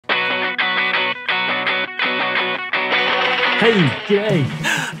Hey,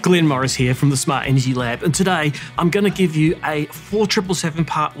 g'day. Glenn Morris here from the Smart Energy Lab, and today I'm going to give you a 4777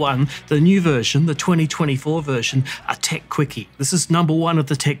 Part 1, the new version, the 2024 version, a Tech Quickie. This is number 1 of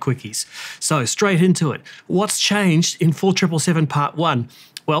the Tech Quickies. So straight into it. What's changed in 4777 Part 1?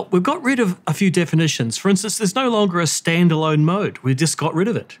 Well, we've got rid of a few definitions. For instance, there's no longer a standalone mode. We've just got rid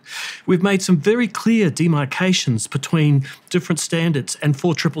of it. We've made some very clear demarcations between different standards and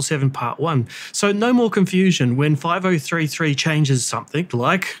 4777 Part 1. So no more confusion when 5033 changes something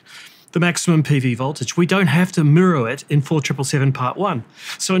like the maximum PV voltage. We don't have to mirror it in 4777 Part 1.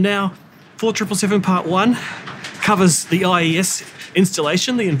 So now 4777 Part 1 covers the IES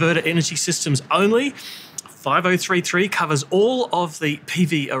installation, the inverter energy systems only. 5033 covers all of the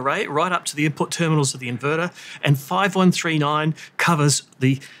PV array right up to the input terminals of the inverter, and 5139 covers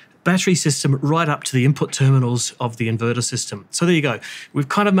the battery system right up to the input terminals of the inverter system. So there you go. We've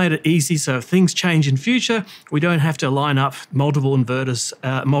kind of made it easy, so if things change in future, we don't have to line up multiple inverters,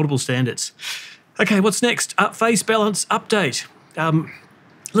 multiple standards. Okay, what's next? Phase balance update.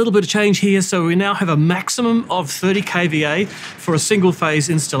 A little bit of change here, so we now have a maximum of 30 kVA for a single phase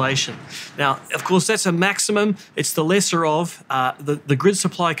installation. Now, of course, that's a maximum. It's the lesser of the grid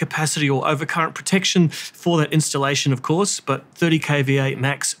supply capacity or overcurrent protection for that installation, of course, but 30 kVA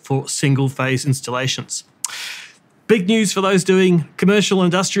max for single phase installations. Big news for those doing commercial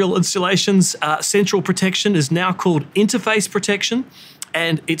industrial installations. Central protection is now called interface protection,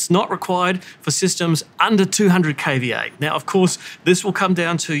 and it's not required for systems under 200 kVA. Now, of course, this will come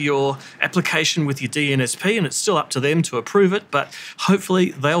down to your application with your DNSP, and it's still up to them to approve it, but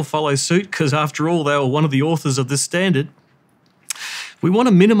hopefully they'll follow suit, because after all, they were one of the authors of this standard. We want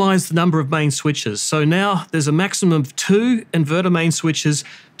to minimize the number of main switches. So now there's a maximum of 2 inverter main switches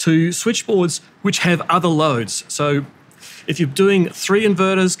to switchboards which have other loads. So if you're doing 3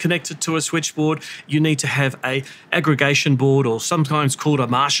 inverters connected to a switchboard, you need to have an aggregation board, or sometimes called a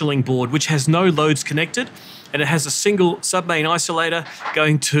marshalling board, which has no loads connected, and it has a single sub-main isolator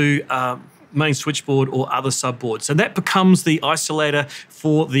going to main switchboard or other subboards. And that becomes the isolator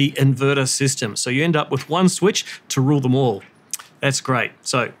for the inverter system. So you end up with one switch to rule them all. That's great.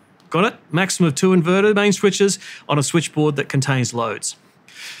 So got it? Maximum of 2 inverter main switches on a switchboard that contains loads.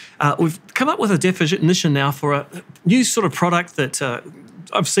 We've come up with a definition now for a new sort of product that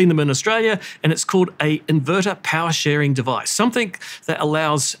I've seen them in Australia, and it's called a inverter power sharing device. Something that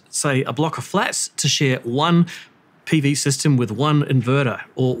allows, say, a block of flats to share one PV system with one inverter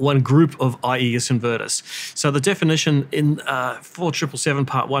or one group of IES inverters. So the definition in 4777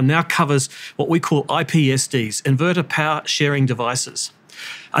 Part 1 now covers what we call IPSDs, inverter power sharing devices.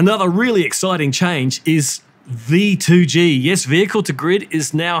 Another really exciting change is V2G. Yes, vehicle to grid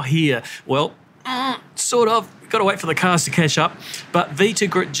is now here. Well, sort of. We've got to wait for the cars to catch up. But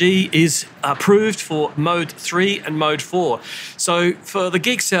V2G is approved for Mode 3 and Mode 4. So for the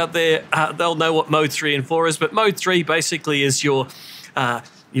geeks out there, they'll know what Mode 3 and 4 is. But Mode 3 basically is your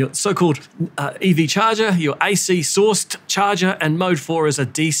so-called EV charger, your AC sourced charger, and Mode 4 is a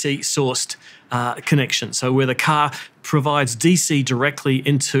DC sourced connection. So where the car provides DC directly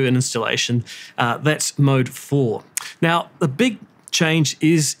into an installation, that's Mode 4. Now, the big change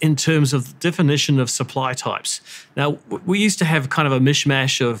is in terms of the definition of supply types. Now, we used to have kind of a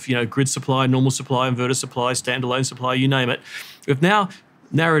mishmash of, grid supply, normal supply, inverter supply, standalone supply, you name it. We've now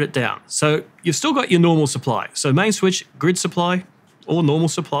narrowed it down. So you've still got your normal supply. So main switch, grid supply, or normal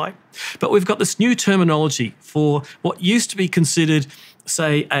supply. But we've got this new terminology for what used to be considered,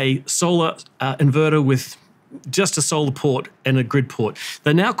 say, a solar inverter with just a solar port and a grid port.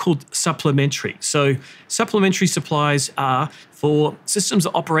 They're now called supplementary. So supplementary supplies are for systems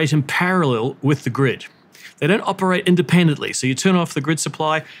that operate in parallel with the grid. They don't operate independently. So you turn off the grid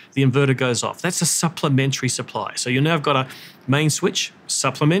supply, the inverter goes off. That's a supplementary supply. So you now have got a main switch,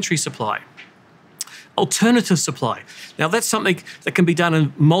 supplementary supply. Alternative supply. Now, that's something that can be done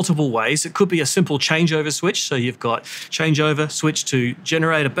in multiple ways. It could be a simple changeover switch. So you've got changeover switch to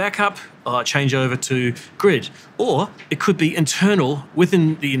generator backup, changeover to grid. Or it could be internal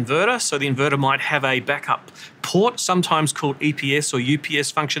within the inverter. So the inverter might have a backup port, sometimes called EPS or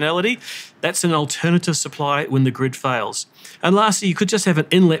UPS functionality. That's an alternative supply when the grid fails. And lastly, you could just have an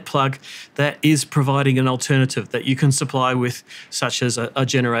inlet plug that is providing an alternative that you can supply with, such as a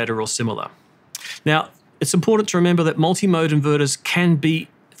generator or similar. Now, it's important to remember that multi-mode inverters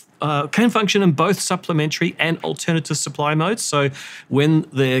can function in both supplementary and alternative supply modes. So when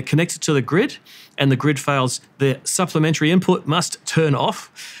they're connected to the grid and the grid fails, their supplementary input must turn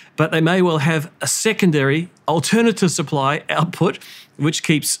off, but they may well have a secondary alternative supply output, which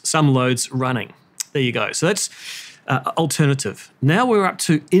keeps some loads running. There you go. So that's alternative. Now we're up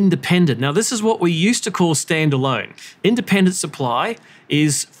to independent. Now this is what we used to call standalone. Independent supply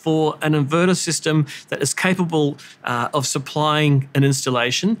is for an inverter system that is capable of supplying an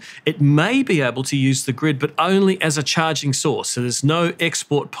installation. It may be able to use the grid, but only as a charging source. So there's no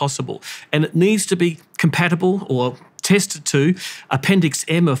export possible. And it needs to be compatible or tested to Appendix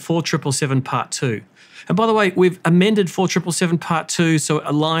M of 4777 Part 2. And by the way, we've amended 4777 Part 2 so it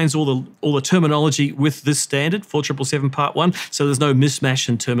aligns all the terminology with this standard, 4777 Part 1, so there's no mismatch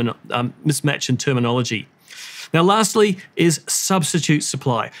in terminology. Now, lastly is substitute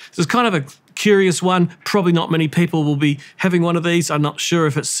supply. This is kind of a curious one. Probably not many people will be having one of these. I'm not sure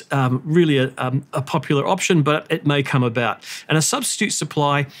if it's really a popular option, but it may come about. And a substitute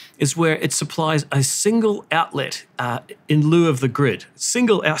supply is where it supplies a single outlet in lieu of the grid.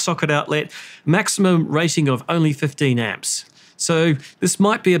 Single socket outlet, maximum rating of only 15 amps. So this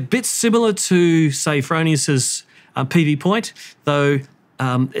might be a bit similar to, say, Fronius's PV point, though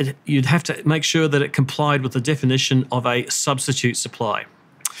you'd have to make sure that it complied with the definition of a substitute supply.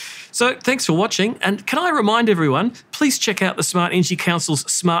 So thanks for watching, and can I remind everyone, please check out the Smart Energy Council's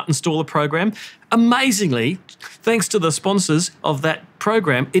Smart Installer program. Amazingly, thanks to the sponsors of that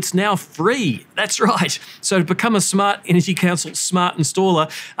program, it's now free. That's right. So to become a Smart Energy Council Smart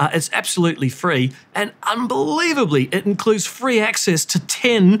Installer, it's absolutely free, and unbelievably, it includes free access to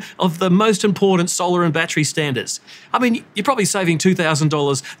 10 of the most important solar and battery standards. I mean, you're probably saving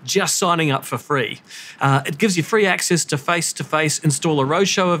 $2,000 just signing up for free. It gives you free access to face-to-face installer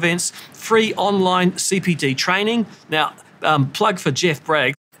roadshow events, free online CPD training. Now, plug for Jeff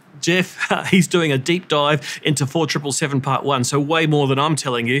Bragg. Jeff, he's doing a deep dive into 4777 Part 1, so way more than I'm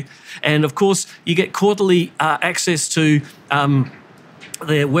telling you. And of course, you get quarterly access to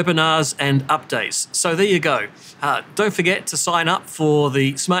their webinars and updates. So there you go. Don't forget to sign up for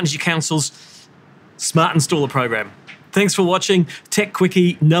the Smart Energy Council's Smart Installer program. Thanks for watching Tech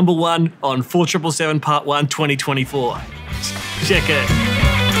Quickie #1 on 4777 Part 1 2024. Check it.